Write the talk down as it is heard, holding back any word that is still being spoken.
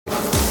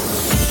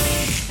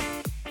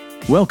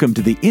Welcome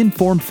to the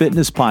Informed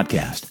Fitness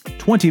Podcast,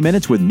 20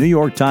 minutes with New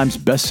York Times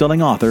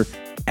bestselling author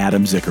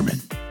Adam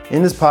Zickerman.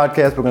 In this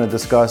podcast, we're going to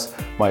discuss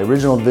my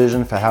original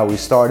vision for how we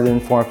started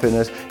Informed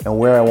Fitness and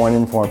where I want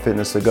Informed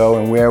Fitness to go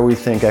and where we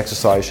think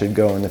exercise should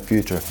go in the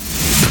future.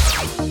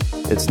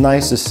 It's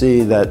nice to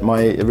see that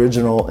my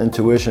original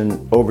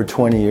intuition over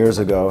 20 years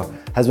ago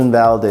has been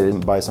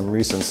validated by some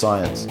recent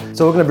science.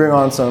 So we're going to bring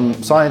on some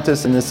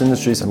scientists in this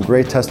industry, some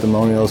great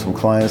testimonials from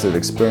clients that have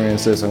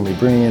experienced this. I'm going to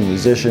be bringing in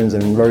musicians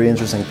and very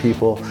interesting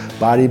people,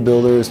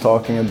 bodybuilders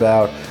talking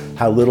about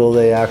how little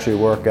they actually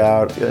work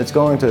out. It's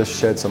going to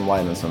shed some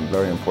light on some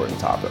very important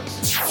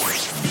topics.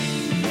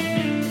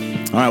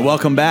 All right,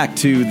 welcome back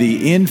to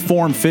the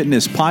Informed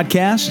Fitness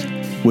Podcast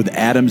with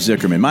Adam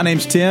Zickerman. My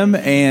name's Tim,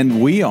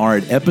 and we are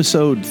at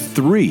episode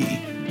 3,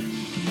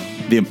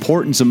 The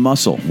Importance of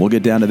Muscle. We'll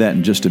get down to that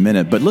in just a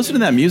minute, but listen to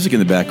that music in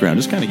the background.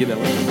 Just kind of give that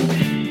listen.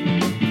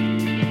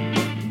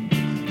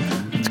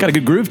 It's got a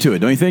good groove to it,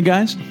 don't you think,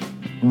 guys?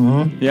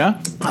 Mm-hmm. Yeah?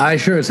 I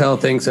sure as hell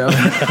think so.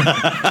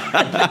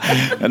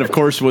 And, of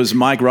course, was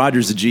Mike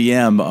Rogers, the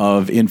GM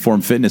of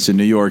Informed Fitness in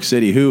New York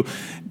City, who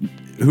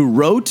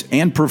wrote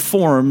and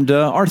performed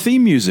our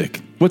theme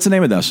music. What's the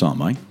name of that song,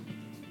 Mike?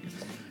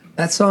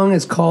 That song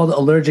is called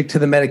 "Allergic to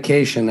the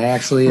Medication." I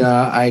actually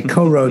I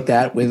co-wrote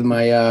that with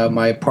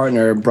my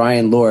partner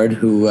Brian Lord,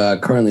 who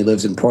currently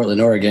lives in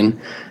Portland, Oregon,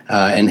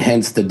 and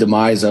hence the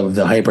demise of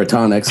the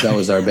Hypertonics. That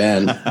was our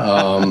band.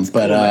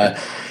 But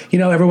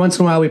every once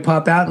in a while we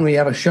pop out and we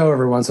have a show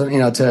every once,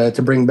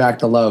 to bring back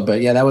the love.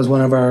 But yeah, that was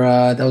one of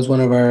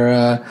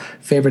our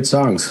favorite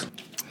songs.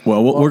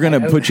 Well, we're going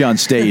to put you on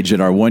stage at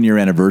our 1-year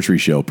anniversary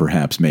show,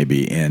 perhaps,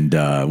 maybe, and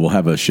we'll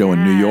have a show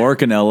in New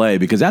York and L.A.,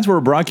 because that's where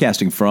we're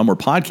broadcasting from, or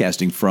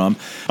podcasting from.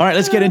 All right,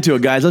 let's get into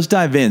it, guys. Let's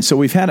dive in. So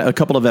we've had a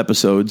couple of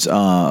episodes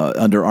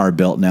under our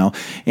belt now,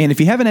 and if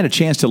you haven't had a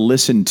chance to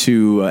listen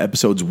to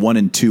episodes 1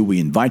 and 2, we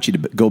invite you to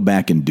go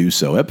back and do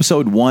so.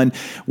 Episode 1,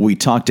 we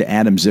talked to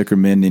Adam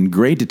Zickerman in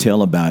great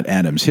detail about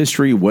Adam's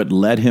history, what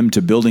led him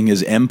to building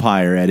his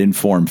empire at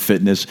Informed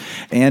Fitness,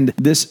 and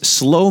this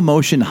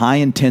slow-motion,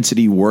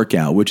 high-intensity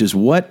workout, which is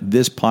what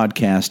this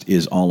podcast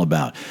is all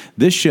about.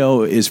 This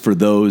show is for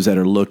those that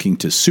are looking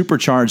to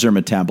supercharge their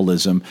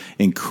metabolism,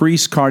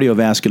 increase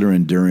cardiovascular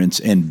endurance,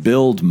 and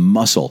build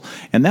muscle.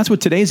 And that's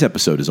what today's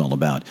episode is all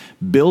about.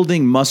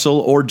 Building muscle,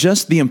 or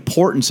just the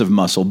importance of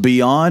muscle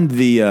beyond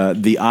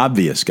the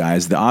obvious,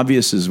 guys. The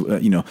obvious is,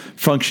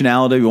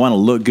 functionality. We want to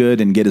look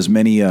good and get as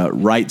many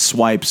right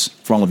swipes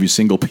for all of you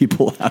single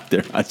people out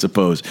there, I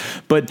suppose.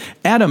 But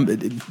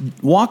Adam,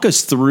 walk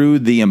us through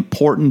the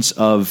importance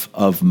of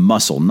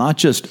muscle, not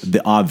just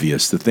the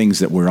obvious, the things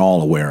that we're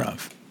all aware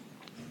of.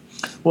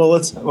 Well,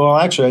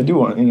 actually, I do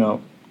want,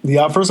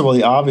 first of all,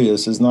 the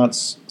obvious is not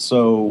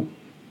so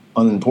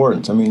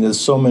unimportant. I mean,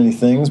 there's so many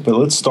things, but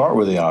let's start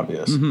with the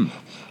obvious. Mm-hmm.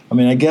 I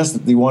mean, I guess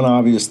the one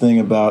obvious thing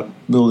about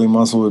building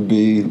muscle would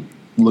be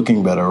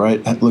looking better,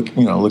 right?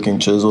 Looking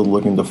chiseled,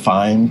 looking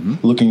defined,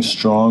 mm-hmm. looking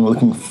strong,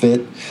 looking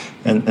fit,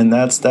 and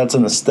that's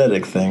an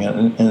aesthetic thing,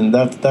 and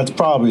that's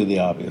probably the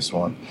obvious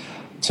one.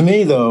 To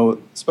me, though,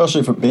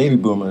 especially for baby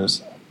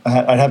boomers,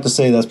 I'd have to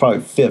say that's probably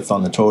 5th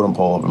on the totem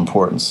pole of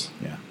importance.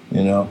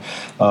 Yeah.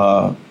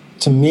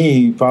 To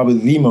me, probably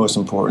the most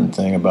important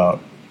thing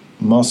about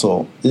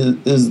muscle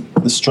is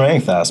the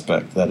strength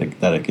aspect that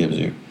it gives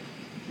you,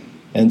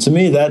 and to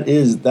me, that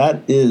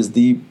is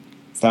the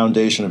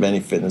foundation of any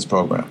fitness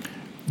program.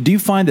 Do you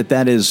find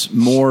that is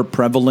more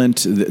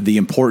prevalent, the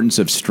importance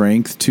of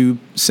strength to,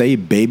 say,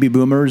 baby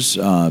boomers,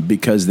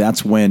 because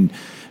that's when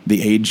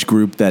the age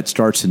group that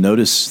starts to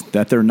notice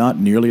that they're not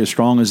nearly as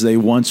strong as they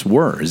once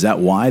were? Is that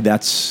why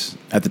that's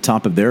at the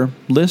top of their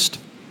list?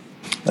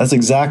 That's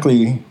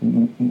exactly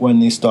when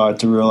they start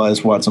to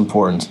realize what's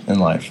important in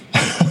life.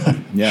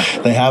 Yeah.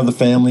 They have the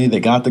family, they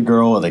got the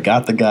girl, or they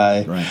got the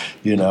guy, right.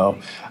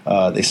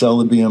 They sell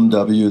the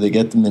BMW, they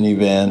get the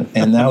minivan,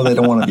 and now they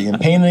don't want to be in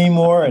pain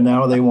anymore, and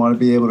now they want to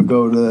be able to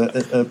go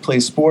to play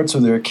sports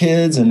with their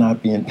kids and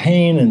not be in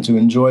pain, and to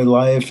enjoy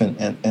life and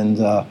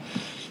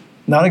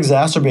not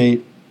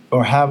exacerbate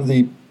or have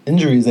the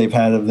injuries they've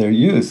had of their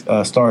youth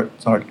start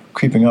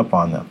creeping up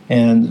on them.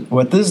 And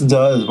what this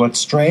does, what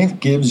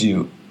strength gives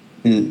you,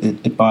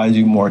 it buys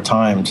you more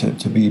time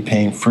to be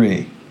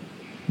pain-free.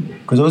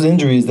 Because those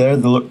injuries, they're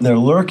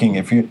lurking.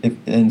 And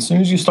as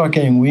soon as you start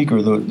getting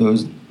weaker,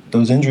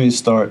 those injuries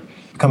start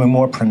becoming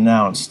more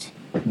pronounced.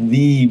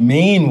 The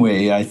main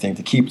way, I think,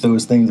 to keep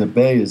those things at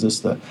bay is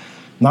just to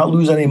not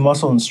lose any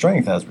muscle and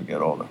strength as we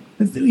get older.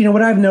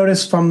 What I've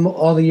noticed from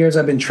all the years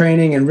I've been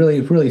training and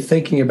really, really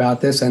thinking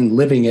about this and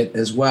living it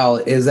as well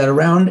is that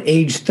around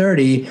age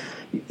 30,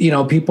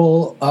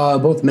 people,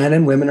 both men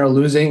and women, are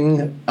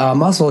losing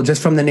muscle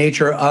just from the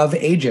nature of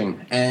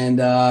aging. And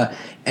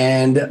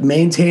And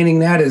maintaining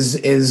that has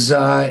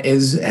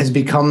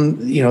become,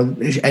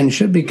 and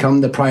should become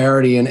the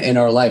priority in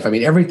our life. I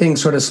mean, everything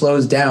sort of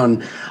slows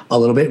down a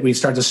little bit. We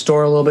start to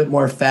store a little bit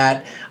more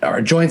fat.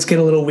 Our joints get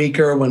a little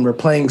weaker when we're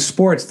playing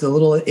sports. The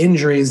little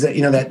injuries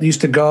that used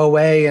to go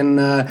away in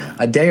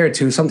a day or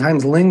two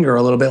sometimes linger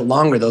a little bit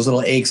longer. Those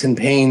little aches and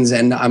pains.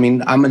 And I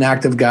mean, I'm an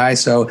active guy,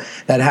 so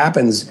that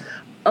happens.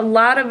 A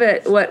lot of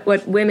it,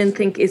 what women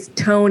think is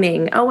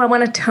toning. Oh, I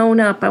want to tone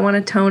up. I want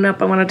to tone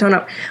up. I want to tone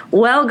up.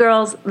 Well,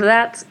 girls,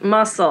 that's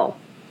muscle.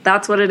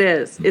 That's what it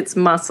is. It's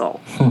muscle.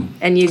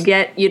 And you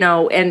get,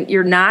 and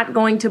you're not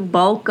going to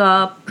bulk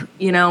up, and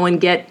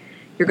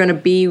you're going to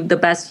be the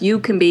best you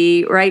can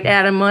be. Right,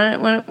 Adam? Why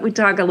don't we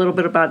talk a little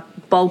bit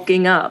about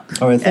bulking up?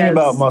 All right, the thing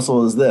about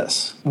muscle is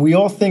this. We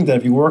all think that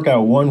if you work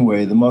out one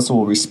way, the muscle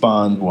will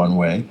respond one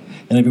way.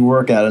 And if you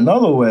work out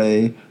another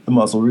way, the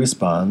muscle will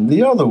respond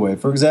the other way.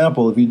 For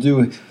example, if you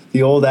do,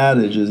 the old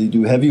adage is you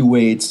do heavy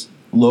weights,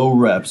 low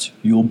reps,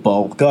 you'll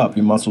bulk up.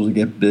 Your muscles will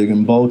get big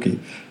and bulky.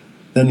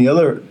 Then the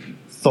other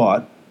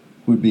thought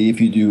would be if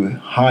you do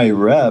high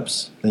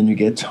reps, then you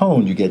get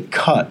toned, you get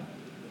cut.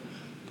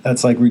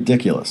 That's like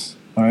ridiculous.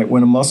 All right,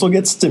 when a muscle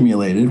gets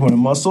stimulated, when a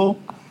muscle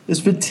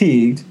is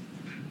fatigued,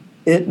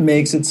 it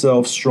makes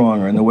itself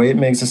stronger. And the way it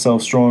makes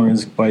itself stronger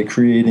is by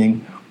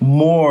creating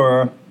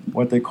more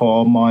what they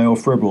call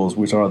myofibrils,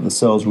 which are the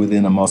cells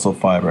within a muscle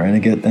fiber.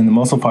 And the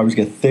muscle fibers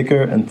get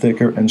thicker and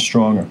thicker and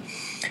stronger.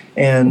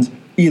 And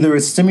either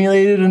it's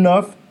stimulated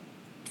enough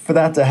for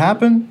that to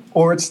happen,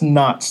 or it's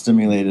not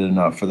stimulated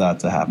enough for that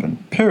to happen,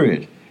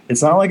 period.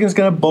 It's not like it's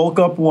going to bulk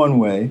up one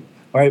way.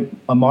 All right,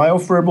 a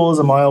myofibril is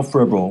a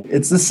myofibril.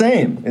 It's the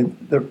same.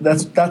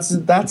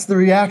 That's the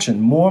reaction.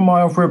 More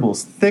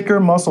myofibrils, thicker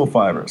muscle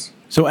fibers.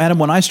 So, Adam,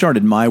 when I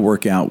started my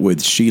workout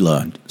with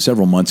Sheila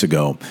several months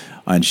ago,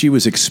 and she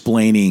was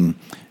explaining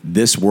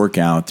this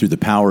workout through the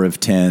Power of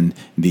 10,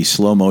 the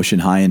slow motion,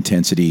 high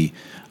intensity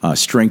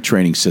strength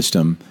training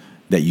system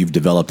that you've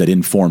developed at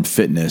Informed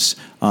Fitness.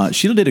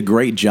 Sheila did a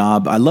great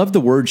job. I love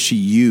the word she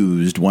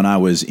used when I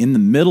was in the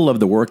middle of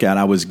the workout.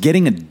 I was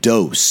getting a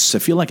dose. I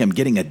feel like I'm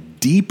getting a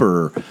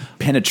deeper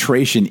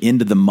penetration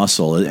into the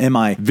muscle. Am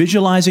I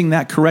visualizing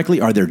that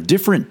correctly? Are there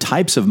different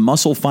types of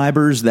muscle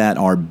fibers that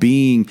are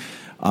being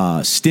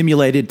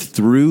stimulated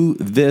through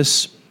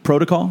this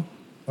protocol?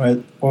 All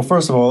right. Well,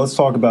 first of all, let's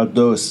talk about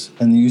dose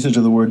and the usage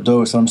of the word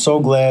dose. I'm so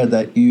glad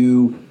that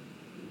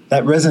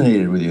that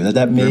resonated with you,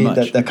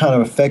 that kind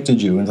of affected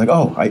you. And it's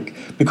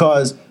like,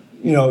 because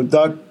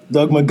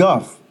Doug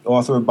McGuff,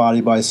 author of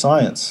Body by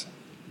Science,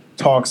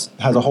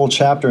 has a whole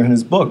chapter in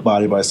his book,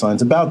 Body by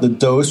Science, about the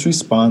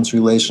dose-response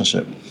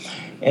relationship.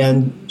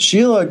 And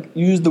Sheila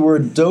used the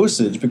word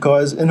dosage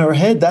because in her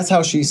head, that's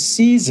how she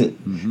sees it,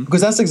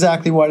 because that's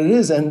exactly what it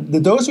is. And the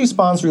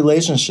dose-response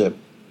relationship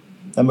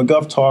that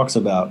McGuff talks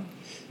about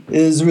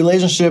is a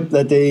relationship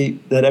that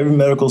every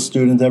medical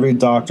student, every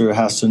doctor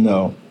has to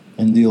know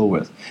and deal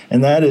with.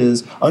 And that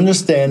is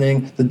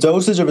understanding the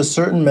dosage of a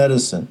certain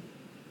medicine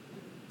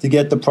to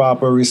get the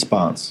proper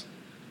response.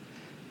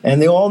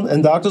 And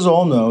doctors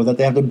all know that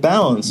they have to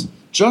balance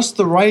just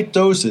the right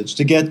dosage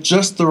to get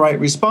just the right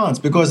response.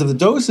 Because if the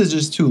dosage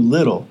is too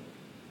little,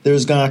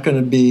 there's not going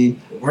to be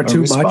a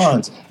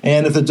response.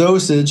 And if the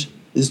dosage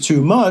is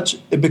too much,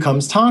 it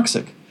becomes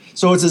toxic.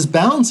 So it's this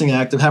balancing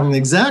act of having the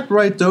exact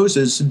right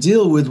dosage to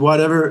deal with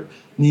whatever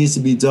needs to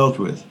be dealt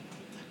with.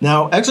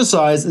 Now,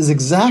 exercise is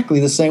exactly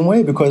the same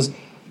way because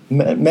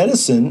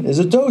medicine is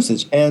a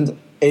dosage, and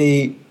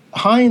a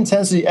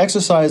high-intensity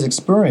exercise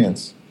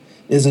experience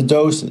is a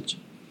dosage.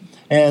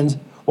 And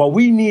what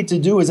we need to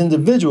do as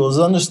individuals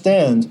is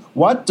understand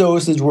what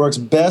dosage works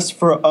best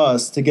for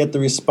us to get the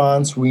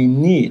response we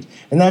need.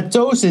 And that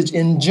dosage,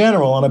 in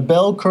general, on a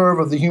bell curve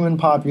of the human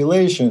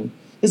population,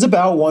 is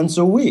about once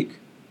a week,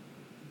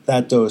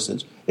 that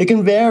dosage. It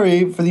can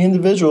vary for the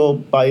individual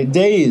by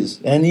days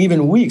and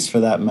even weeks,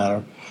 for that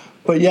matter.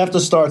 But you have to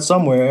start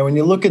somewhere. And when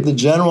you look at the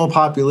general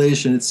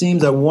population, it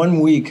seems that one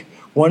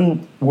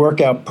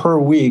workout per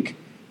week,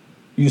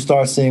 you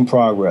start seeing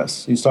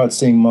progress. You start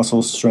seeing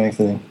muscle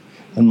strengthening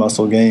and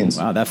muscle gains.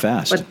 Wow, that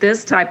fast. But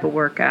this type of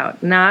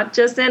workout, not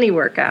just any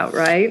workout,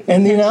 right?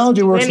 And the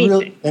analogy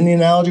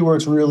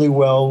works really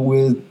well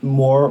with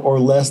more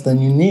or less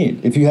than you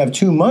need. If you have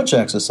too much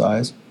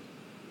exercise,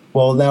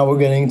 well, now we're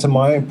getting to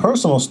my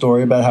personal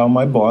story about how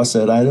my boss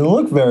said I didn't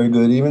look very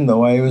good, even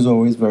though I was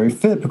always very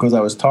fit, because I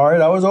was tired,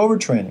 I was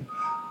overtraining.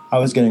 I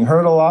was getting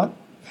hurt a lot.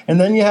 And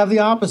then you have the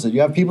opposite.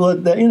 You have people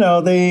that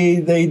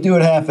they do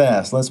it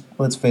half-assed,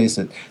 let's face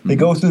it. They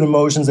go through the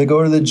motions, they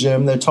go to the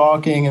gym, they're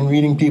talking and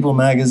reading People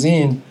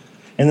magazine,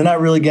 and they're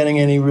not really getting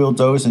any real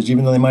dosage,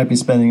 even though they might be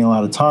spending a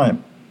lot of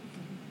time.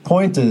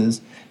 Point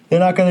is, they're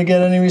not going to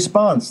get any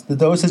response. The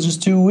dosage is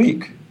too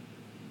weak.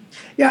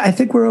 Yeah, I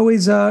think we're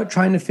always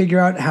trying to figure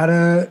out how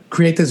to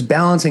create this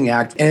balancing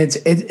act. And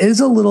it is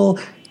a little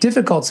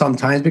difficult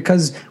sometimes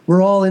because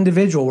we're all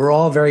individual. We're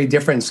all very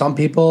different. Some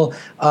people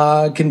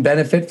can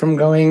benefit from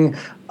going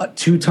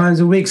 2 times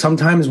a week,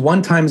 sometimes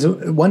one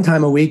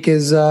time a week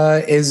is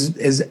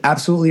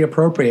absolutely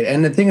appropriate.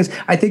 And the thing is,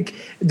 I think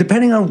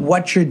depending on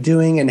what you're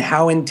doing and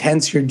how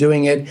intense you're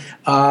doing it,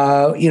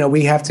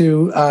 we have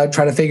to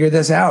try to figure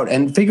this out.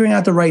 And figuring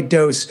out the right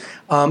dose,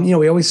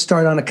 we always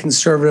start on a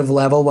conservative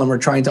level when we're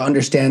trying to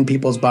understand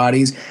people's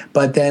bodies,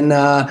 but then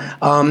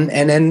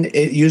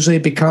it usually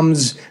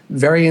becomes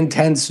very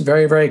intense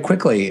very, very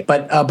quickly.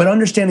 But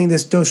understanding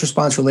this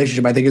dose-response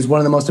relationship, I think, is one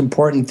of the most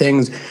important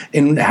things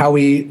in how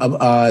we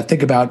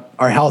think about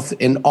our health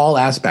in all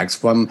aspects,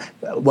 from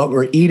what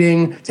we're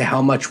eating to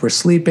how much we're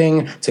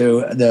sleeping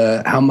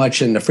to how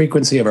much and the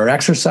frequency of our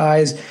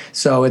exercise.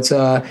 So it's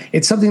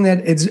something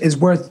that is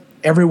worth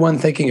everyone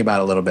thinking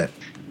about a little bit.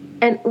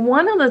 And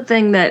one other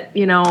thing that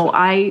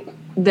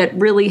that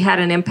really had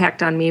an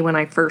impact on me when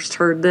I first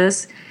heard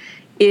this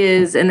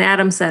is, and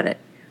Adam said it,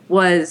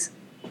 was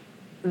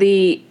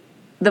the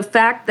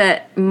fact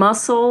that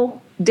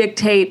muscle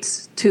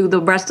dictates to the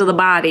rest of the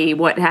body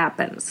what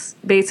happens.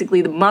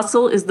 Basically, the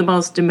muscle is the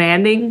most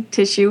demanding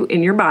tissue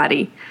in your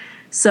body.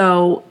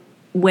 So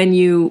when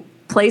you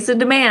place a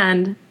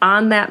demand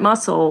on that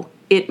muscle,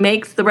 it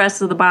makes the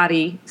rest of the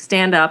body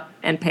stand up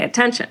and pay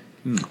attention.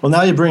 Well,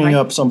 now you're bringing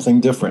up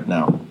something different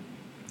now.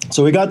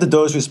 So we got the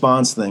dose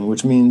response thing,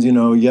 which means,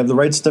 you have the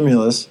right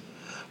stimulus,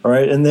 all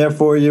right, and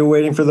therefore you're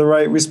waiting for the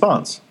right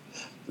response.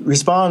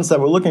 Response that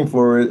we're looking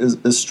for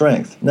is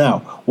strength. Now,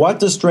 what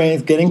does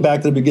strength, getting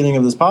back to the beginning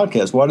of this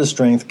podcast, what does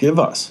strength give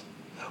us?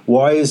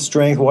 Why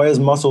is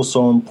muscle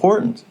so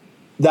important?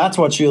 That's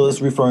what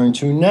Sheila's referring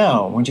to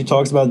now when she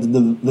talks about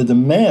the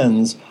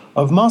demands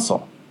of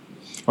muscle.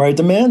 All right,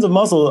 demands of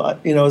muscle,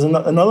 is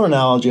another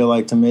analogy I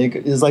like to make,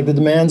 is like the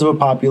demands of a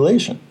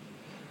population.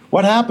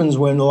 What happens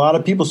when a lot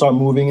of people start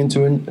moving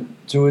into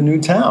a new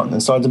town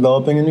and start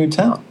developing a new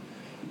town?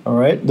 All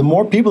right, the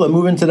more people that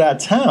move into that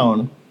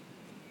town,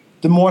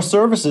 the more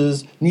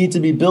services need to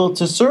be built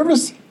to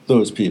service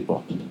those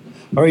people.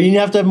 All right, you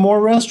have to have more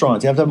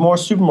restaurants, you have to have more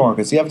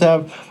supermarkets, you have to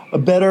have a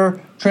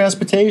better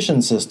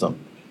transportation system.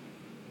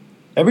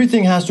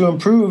 Everything has to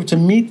improve to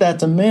meet that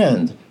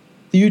demand.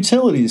 The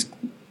utilities,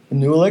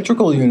 new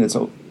electrical units,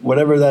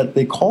 whatever that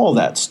they call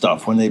that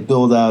stuff when they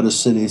build out a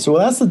city. So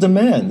that's the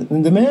demand.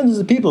 And demand is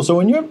the people. So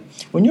when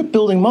you're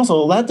building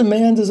muscle, that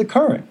demand is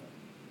occurring.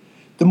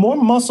 The more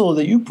muscle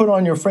that you put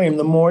on your frame,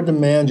 the more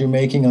demand you're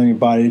making on your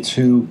body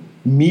to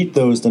meet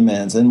those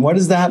demands. And what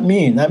does that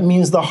mean? That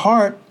means the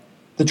heart,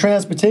 the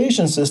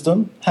transportation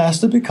system, has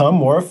to become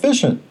more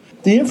efficient.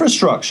 The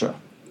infrastructure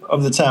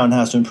of the town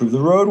has to improve.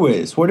 The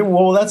roadways.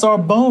 Well, that's our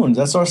bones.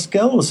 That's our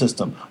skeletal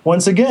system.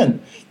 Once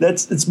again,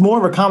 it's more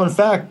of a common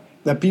fact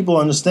that people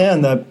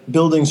understand that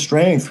building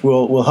strength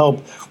will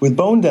help with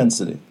bone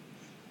density.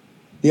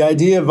 The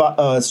idea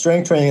of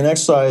strength training and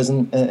exercise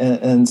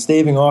and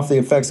staving off the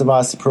effects of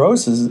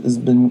osteoporosis has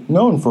been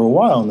known for a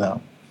while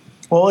now.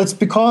 Well, it's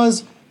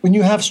because when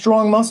you have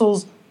strong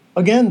muscles,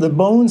 again, the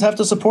bones have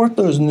to support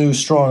those new,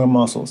 stronger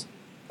muscles,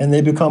 and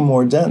they become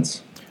more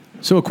dense.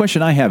 So a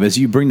question I have is,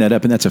 you bring that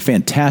up, and that's a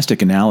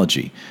fantastic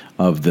analogy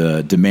of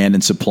the demand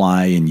and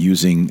supply and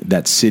using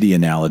that city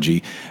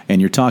analogy.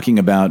 And you're talking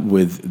about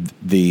with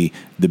the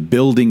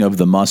building of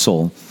the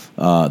muscle,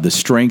 the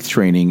strength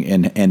training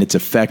and its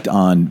effect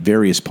on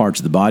various parts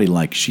of the body,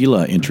 like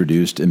Sheila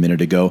introduced a minute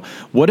ago.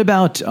 What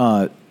about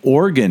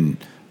organ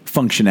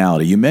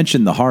functionality? You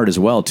mentioned the heart as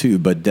well, too,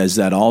 but does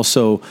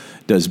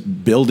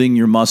building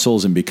your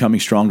muscles and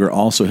becoming stronger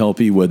also help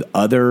you with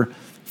other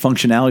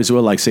functionalities as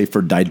well, like, say,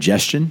 for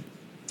digestion?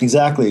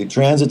 Exactly.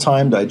 Transit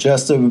time,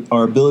 digestive,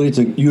 our ability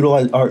to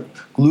utilize our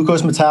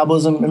glucose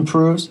metabolism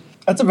improves.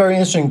 That's a very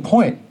interesting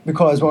point,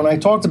 because when I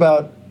talked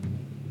about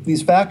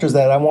these factors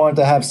that I wanted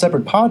to have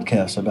separate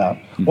podcasts about,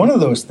 one of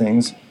those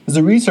things is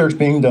the research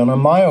being done on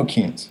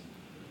myokines.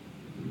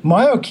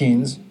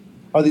 Myokines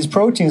are these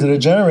proteins that are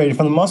generated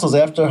from the muscles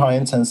after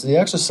high-intensity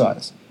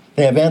exercise.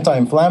 They have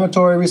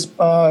anti-inflammatory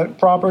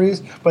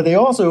properties, but they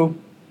also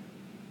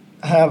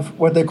have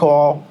what they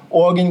call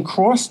organ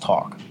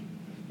crosstalk.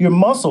 Your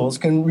muscles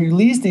can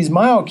release these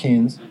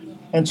myokines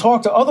and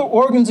talk to other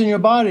organs in your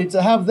body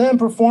to have them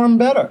perform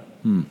better.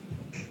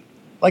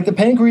 Like the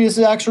pancreas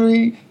is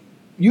actually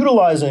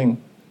utilizing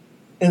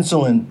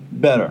insulin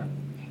better.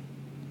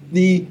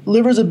 The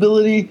liver's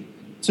ability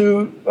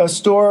to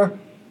store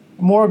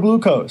more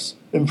glucose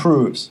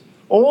improves.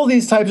 All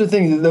these types of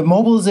things, the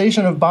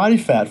mobilization of body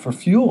fat for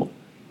fuel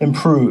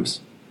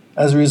improves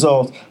as a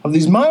result of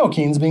these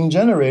myokines being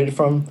generated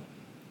from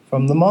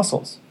the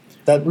muscles.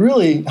 That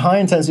really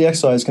high-intensity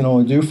exercise can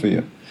only do for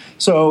you.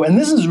 So, and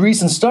this is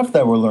recent stuff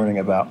that we're learning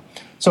about.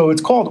 So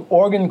it's called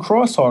organ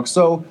crosstalk.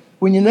 So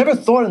when you never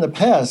thought in the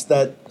past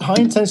that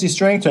high-intensity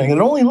strength training,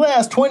 that only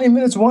lasts 20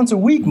 minutes once a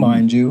week,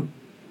 mind you,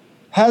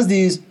 has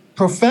these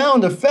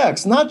profound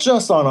effects, not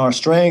just on our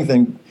strength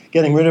and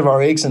getting rid of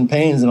our aches and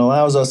pains and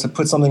allows us to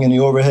put something in the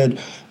overhead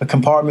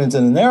compartment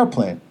in an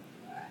airplane,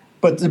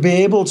 but to be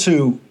able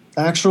to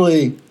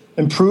actually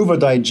improve our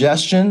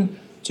digestion,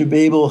 to be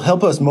able to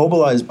help us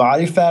mobilize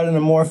body fat in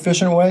a more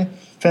efficient way.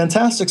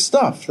 Fantastic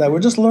stuff that we're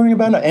just learning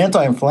about now.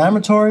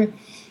 Anti-inflammatory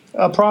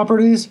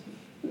properties,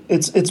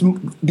 it's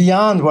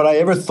beyond what I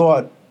ever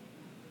thought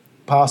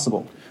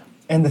possible.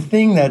 And the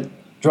thing that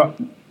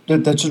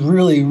just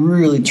really,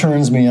 really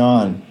turns me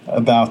on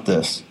about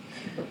this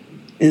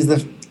is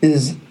the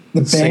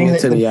bang. Sing it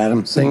to me,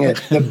 Adam. Sing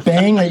it. The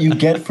bang that you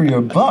get for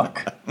your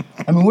buck.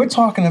 I mean, we're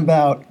talking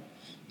about,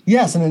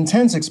 yes, an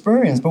intense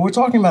experience, but we're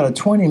talking about a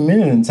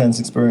 20-minute intense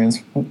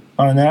experience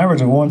on an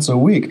average of once a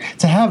week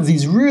to have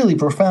these really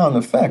profound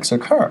effects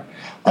occur.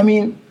 I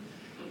mean,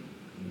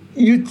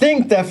 you'd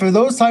think that for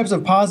those types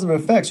of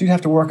positive effects, you'd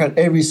have to work out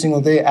every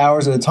single day,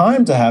 hours at a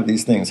time to have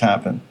these things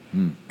happen.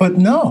 But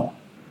no.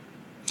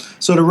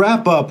 So to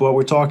wrap up what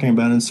we're talking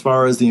about as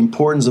far as the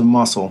importance of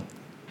muscle,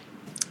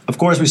 of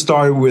course, we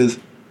started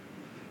with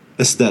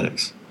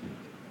aesthetics.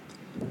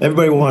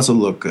 Everybody wants to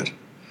look good.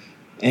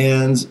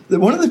 And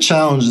one of the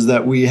challenges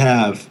that we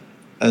have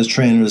as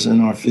trainers in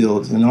our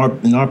field, in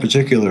our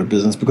particular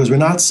business, because we're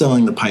not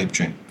selling the pipe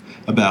dream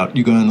about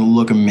you're going to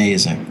look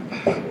amazing.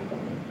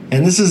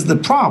 And this is the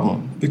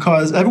problem,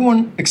 because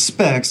everyone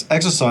expects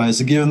exercise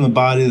to give them the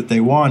body that they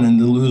want and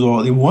to lose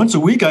all. Once a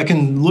week I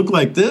can look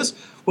like this?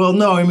 Well,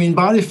 no, I mean,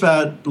 body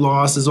fat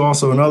loss is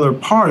also another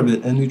part of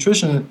it, and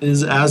nutrition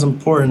is as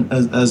important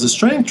as the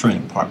strength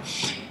training part.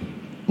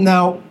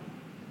 Now,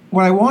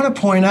 what I want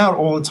to point out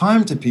all the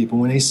time to people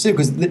when they sit,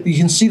 because you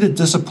can see the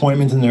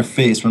disappointment in their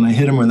face when I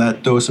hit them with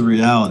that dose of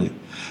reality,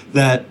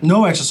 that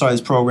no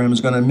exercise program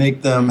is going to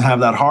make them have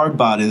that hard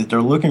body that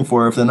they're looking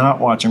for if they're not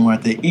watching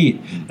what they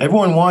eat.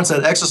 Everyone wants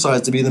that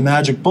exercise to be the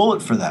magic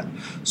bullet for that.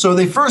 So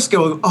they first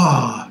go,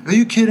 oh, are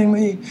you kidding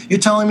me? You're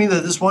telling me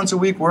that this once a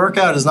week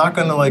workout is not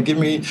going to give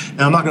me,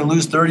 and I'm not going to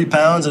lose 30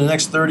 pounds in the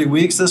next 30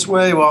 weeks this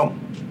way? Well,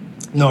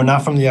 no,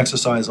 not from the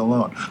exercise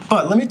alone.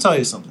 But let me tell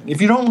you something.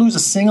 If you don't lose a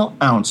single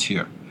ounce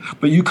here,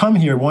 but you come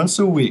here once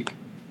a week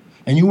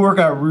and you work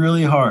out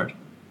really hard,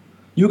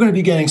 you're going to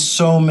be getting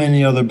so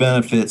many other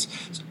benefits.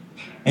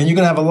 And you're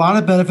going to have a lot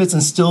of benefits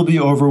and still be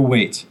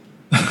overweight.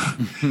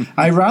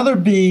 I'd rather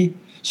be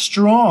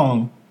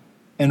strong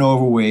and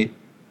overweight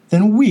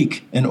than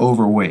weak and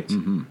overweight.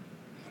 Mm-hmm.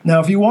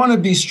 Now, if you want to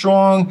be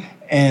strong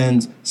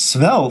and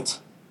svelte,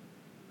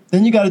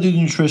 then you got to do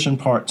the nutrition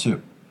part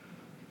too.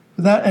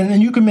 And then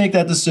you can make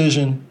that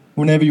decision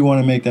whenever you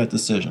want to make that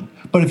decision.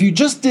 But if you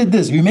just did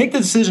this, if you make the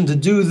decision to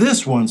do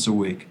this once a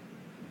week,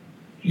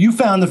 you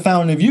found the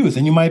fountain of youth,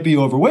 and you might be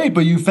overweight,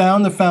 but you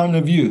found the fountain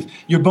of youth.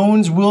 Your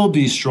bones will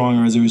be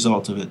stronger as a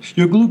result of it.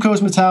 Your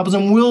glucose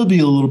metabolism will be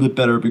a little bit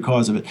better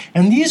because of it.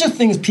 And these are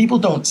things people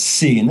don't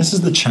see, and this is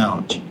the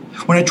challenge.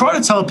 When I try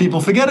to tell people,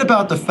 forget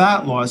about the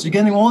fat loss, you're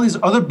getting all these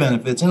other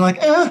benefits, and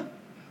I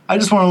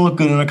just want to look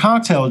good in a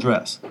cocktail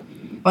dress.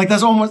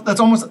 That's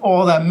almost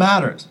all that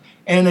matters.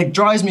 And it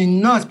drives me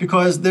nuts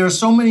because there are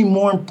so many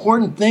more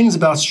important things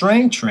about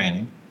strength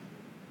training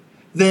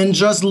than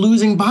just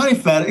losing body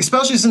fat,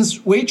 especially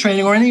since weight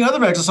training or any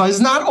other exercise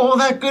is not all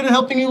that good at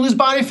helping you lose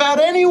body fat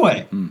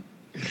anyway.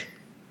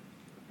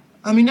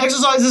 I mean,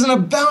 exercise isn't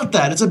about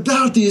that. It's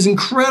about these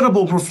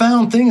incredible,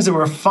 profound things that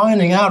we're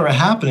finding out are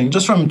happening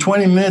just from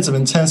 20 minutes of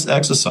intense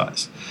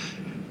exercise.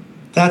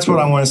 That's what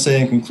I want to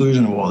say in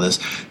conclusion of all this,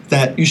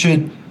 that you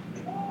should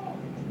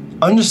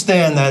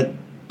understand that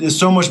there's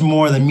so much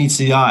more than meets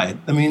the eye.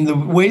 I mean, the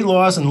weight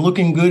loss and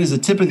looking good is the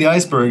tip of the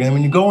iceberg. And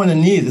when you go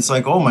underneath, it's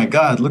like, oh, my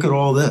God, look at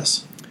all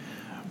this.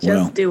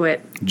 Just do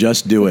it.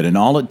 Just do it. And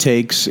all it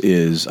takes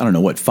is,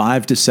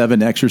 5 to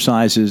 7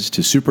 exercises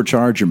to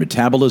supercharge your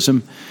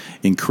metabolism,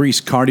 increase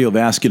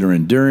cardiovascular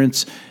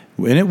endurance,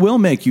 and it will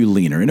make you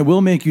leaner, and it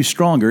will make you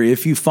stronger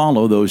if you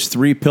follow those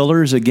 3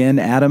 pillars. Again,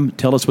 Adam,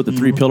 tell us what the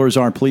 3 pillars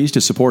are, please,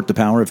 to support the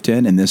Power of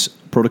 10 in this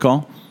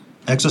protocol.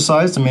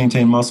 Exercise to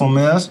maintain muscle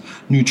mass,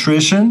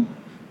 nutrition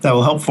that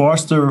will help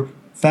foster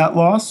fat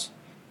loss,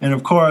 and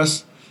of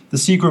course, the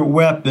secret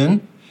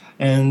weapon,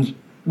 and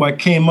what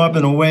came up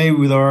in a way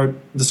with our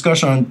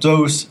discussion on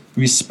dose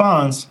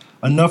response,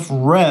 enough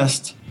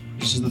rest,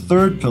 which is the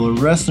 3rd pillar,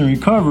 rest and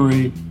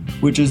recovery,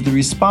 which is the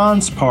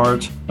response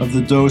part of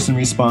the dose and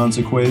response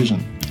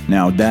equation.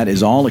 Now, that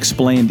is all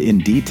explained in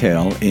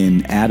detail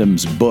in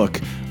Adam's book,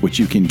 which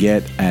you can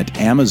get at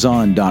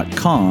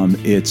Amazon.com.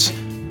 It's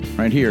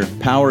right here,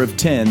 Power of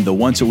 10, the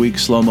once-a-week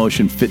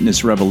slow-motion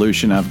fitness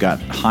revolution. I've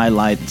got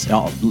highlights.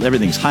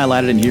 Everything's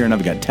highlighted in here, and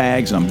I've got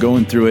tags, and I'm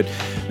going through it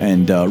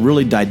and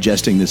really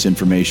digesting this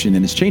information,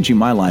 and it's changing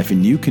my life,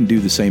 and you can do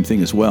the same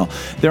thing as well.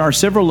 There are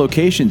several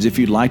locations if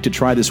you'd like to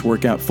try this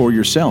workout for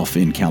yourself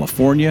in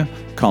California,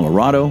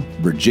 Colorado,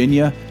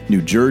 Virginia,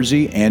 New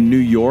Jersey, and New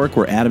York,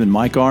 where Adam and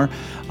Mike are.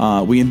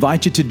 We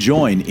invite you to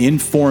join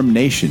Inform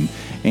Nation.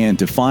 And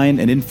to find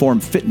an Inform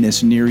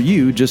Fitness near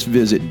you, just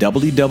visit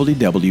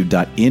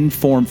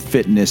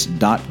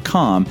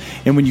www.informfitness.com.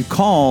 And when you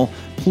call,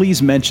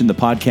 please mention the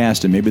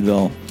podcast, and maybe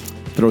they'll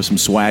throw some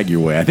swag your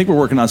way. I think we're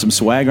working on some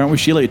swag, aren't we,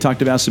 Sheila? You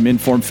talked about some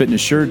Inform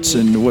Fitness shirts,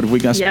 and what have we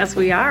got? Yes,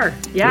 we are.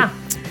 Yeah.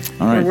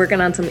 All right. We're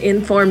working on some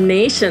Inform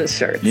Nation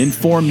shirts.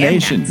 Inform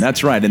Nation,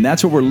 that's right. And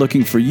that's what we're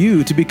looking for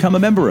you to become a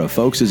member of,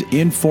 folks, is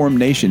Inform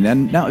Nation.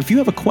 And now, if you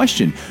have a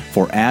question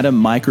for Adam,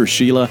 Mike, or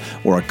Sheila,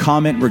 or a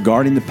comment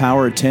regarding the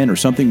Power of 10 or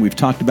something we've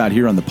talked about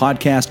here on the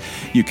podcast,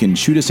 you can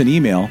shoot us an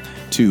email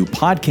to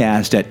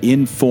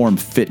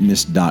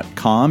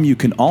podcast@informfitness.com. You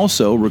can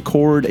also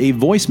record a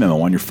voice memo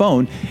on your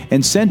phone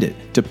and send it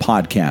to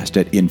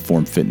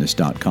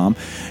podcast@informfitness.com.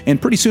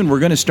 And pretty soon we're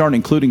going to start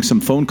including some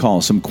phone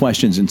calls, some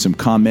questions, and some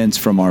comments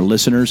from our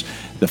listeners.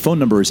 The phone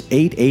number is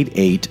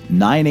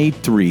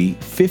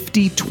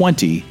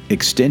 888-983-5020,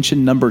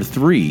 extension number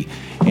 3.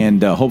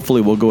 And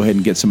hopefully we'll go ahead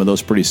and get some of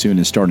those pretty soon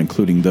and start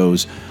including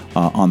those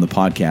on the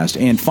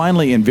podcast. And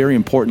finally, and very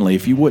importantly,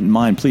 if you wouldn't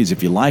mind, please,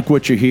 if you like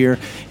what you hear,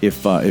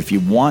 if you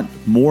want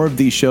more of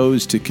these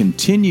shows to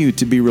continue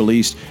to be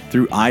released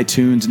through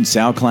iTunes and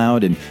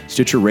SoundCloud and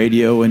Stitcher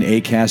Radio and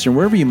Acast and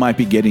wherever you might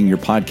be getting your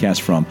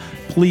podcast from,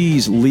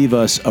 please leave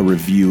us a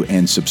review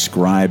and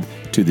subscribe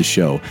to the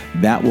show.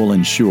 That will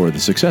ensure the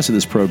success of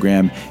this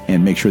program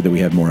and make sure that we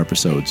have more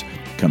episodes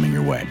coming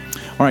your way.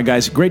 All right,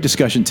 guys, great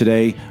discussion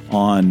today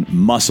on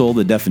muscle,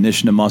 the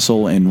definition of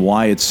muscle, and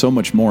why it's so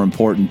much more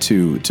important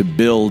to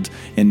build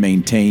and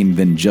maintain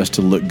than just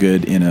to look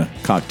good in a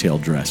cocktail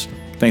dress.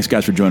 Thanks,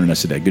 guys, for joining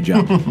us today. Good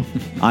job.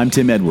 I'm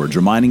Tim Edwards,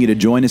 reminding you to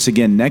join us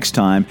again next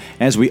time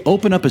as we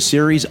open up a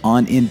series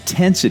on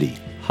intensity,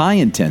 high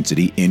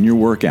intensity in your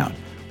workout.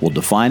 We'll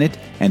define it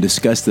and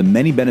discuss the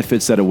many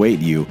benefits that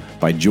await you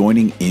by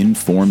joining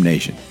Inform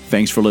Nation.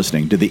 Thanks for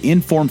listening to the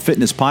Inform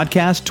Fitness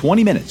Podcast,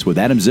 20 Minutes with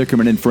Adam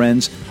Zickerman and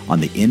friends on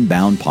the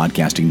Inbound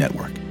Podcasting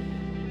Network.